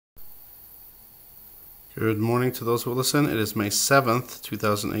Good morning to those who listen. It is May 7th,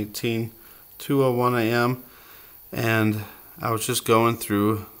 2018, 2:01 a.m. and I was just going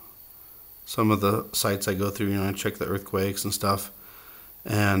through some of the sites I go through, I check the earthquakes and stuff,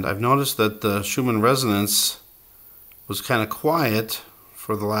 and I've noticed that the Schumann resonance was kind of quiet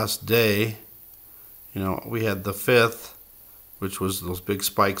for the last day. We had the 5th, which was those big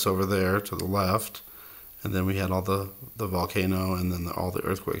spikes over there to the left, and then we had all the volcano and then all the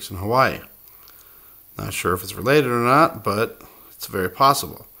earthquakes in Hawaii. Not sure if it's related or not, but it's very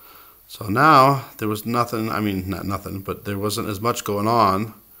possible. So now there was nothing, not nothing, but there wasn't as much going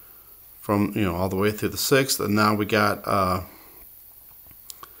on from, all the way through the 6th, and now we got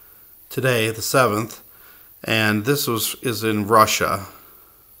today, the 7th, and this is in Russia,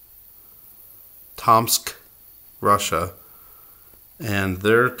 Tomsk, Russia, and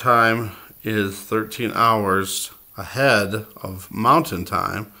their time is 13 hours ahead of mountain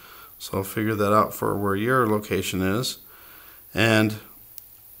time. So figure that out for where your location is. And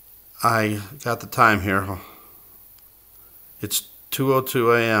I got the time here. It's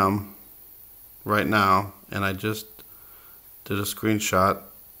 2:02 a.m. right now, and I just did a screenshot.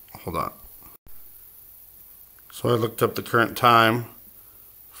 Hold on. So I looked up the current time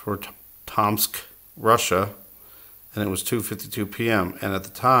for Tomsk, Russia, and it was 2:52 p.m. And at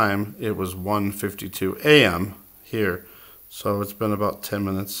the time, it was 1:52 a.m. here. So it's been about 10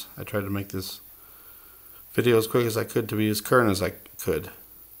 minutes. I tried to make this video as quick as I could to be as current as I could.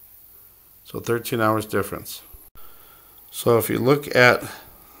 So 13 hours difference. So if you look at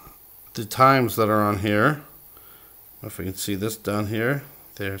the times that are on here, if we can see this down here,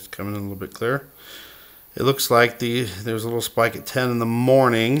 there it's coming in a little bit clearer. It looks like there's a little spike at 10 in the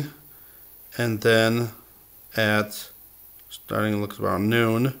morning, and then starting it looks about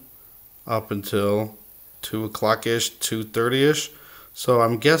noon up until 2 o'clock-ish, 2:30-ish. So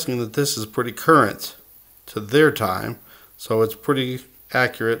I'm guessing that this is pretty current to their time. So it's pretty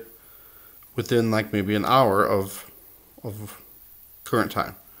accurate within like maybe an hour of current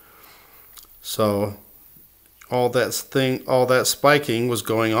time. So all that spiking was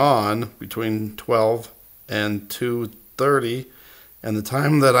going on between 12 and 2:30, and the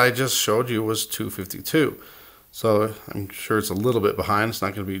time that I just showed you was 2:52. So I'm sure it's a little bit behind. It's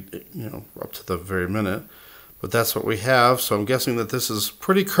not going to be, up to the very minute. But that's what we have. So I'm guessing that this is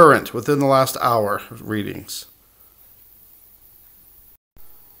pretty current within the last hour readings.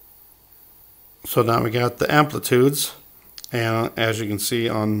 So now we got the amplitudes. And as you can see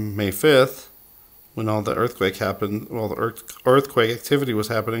on May 5th, when all the earthquake happened, the earthquake activity was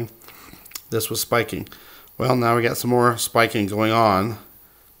happening, this was spiking. Well, now we got some more spiking going on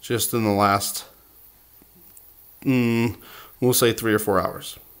just in the last we'll say 3 or 4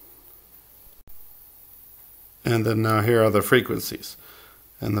 hours. And then now here are the frequencies.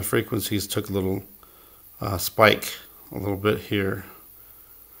 And the frequencies took a little spike a little bit here.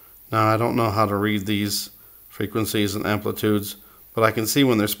 Now I don't know how to read these frequencies and amplitudes, but I can see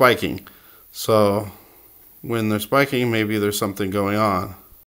when they're spiking. So when they're spiking, maybe there's something going on.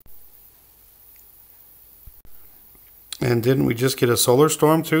 And didn't we just get a solar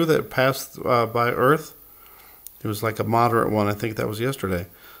storm too that passed by Earth? It was like a moderate one. I think that was yesterday.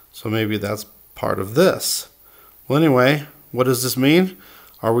 So maybe that's part of this. Well, anyway, what does this mean?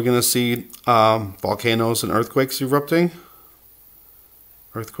 Are we going to see volcanoes and earthquakes erupting?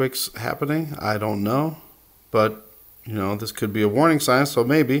 Earthquakes happening? I don't know. But, this could be a warning sign, so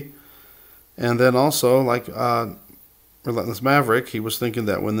maybe. And then also, like Relentless Maverick, he was thinking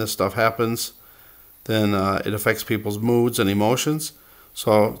that when this stuff happens, then it affects people's moods and emotions.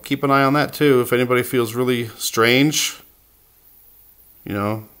 So keep an eye on that too. If anybody feels really strange,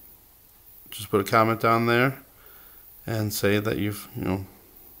 just put a comment down there and say that you've,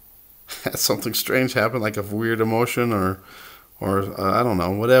 had something strange happen, like a weird emotion or I don't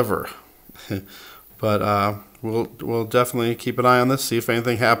know, whatever. But we'll definitely keep an eye on this, see if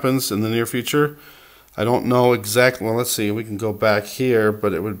anything happens in the near future. I don't know exactly. Well, let's see. We can go back here,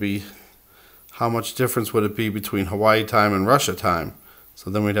 but it would be, how much difference would it be between Hawaii time and Russia time? So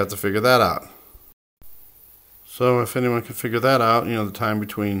then we'd have to figure that out. So if anyone can figure that out, the time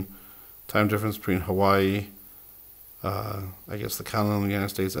difference between Hawaii, I guess the continental United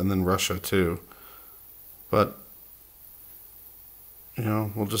States, and then Russia too. But,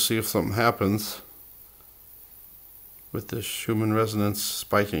 we'll just see if something happens with this Schumann resonance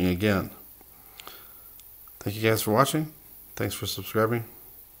spiking again. Thank you guys for watching. Thanks for subscribing.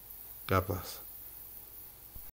 God bless.